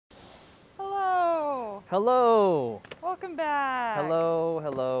Hello! Welcome back.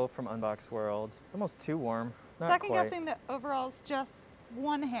 Hello from Unbox World. It's almost too warm. Not Second quite. guessing that overall's just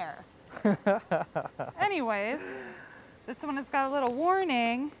one hair. Anyways, this one has got a little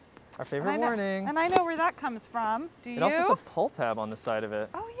warning. Our favorite warning. And I know where that comes from. Do you? It also has a pull tab on the side of it.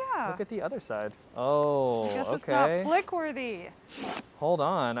 Oh yeah. Look at the other side. Oh, I guess okay. it's not flick worthy. Hold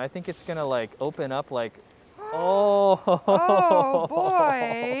on. I think it's gonna like open up like. Oh. Oh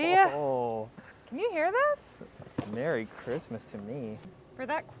boy. Can you hear this? Merry Christmas to me. For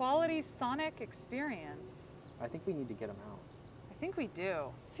that quality sonic experience. I think we need to get them out. I think we do.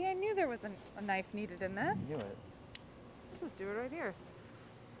 See, I knew there was a knife needed in this. I knew it. Let's just do it right here.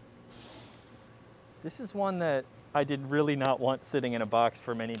 This is one that I did really not want sitting in a box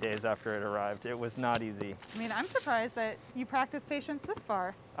for many days after it arrived. It was not easy. I mean, I'm surprised that you practice patience this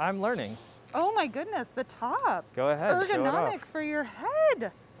far. I'm learning. Oh my goodness, the top. Go ahead, It's show it ergonomic off. for your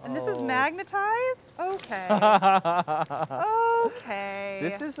head. And this is magnetized? Okay. Okay.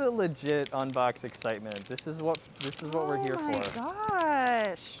 This is a legit unbox excitement. This is what we're here for. Oh my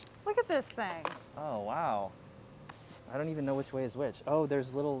gosh. Look at this thing. Oh wow. I don't even know which way is which. Oh,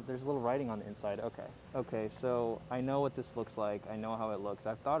 there's little writing on the inside. Okay. Okay, so I know what this looks like. I know how it looks.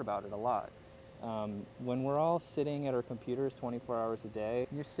 I've thought about it a lot. When we're all sitting at our computers 24 hours a day,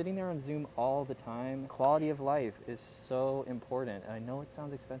 you're sitting there on Zoom all the time. Quality of life is so important. And I know it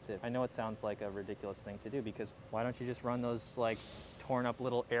sounds expensive. I know it sounds like a ridiculous thing to do because why don't you just run those like torn up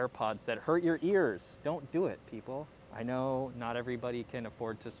little AirPods that hurt your ears? Don't do it, people. I know not everybody can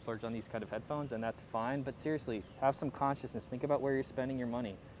afford to splurge on these kind of headphones, and that's fine, but seriously, have some consciousness. Think about where you're spending your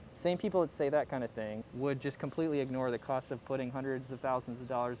money. Same people that say that kind of thing would just completely ignore the cost of putting hundreds of thousands of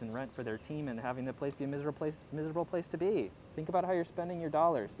dollars in rent for their team and having the place be a miserable place to be. Think about how you're spending your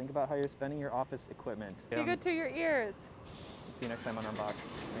dollars. Think about how you're spending your office equipment. Be good to your ears. See you next time on Unbox.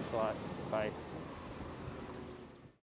 Thanks a lot. Bye.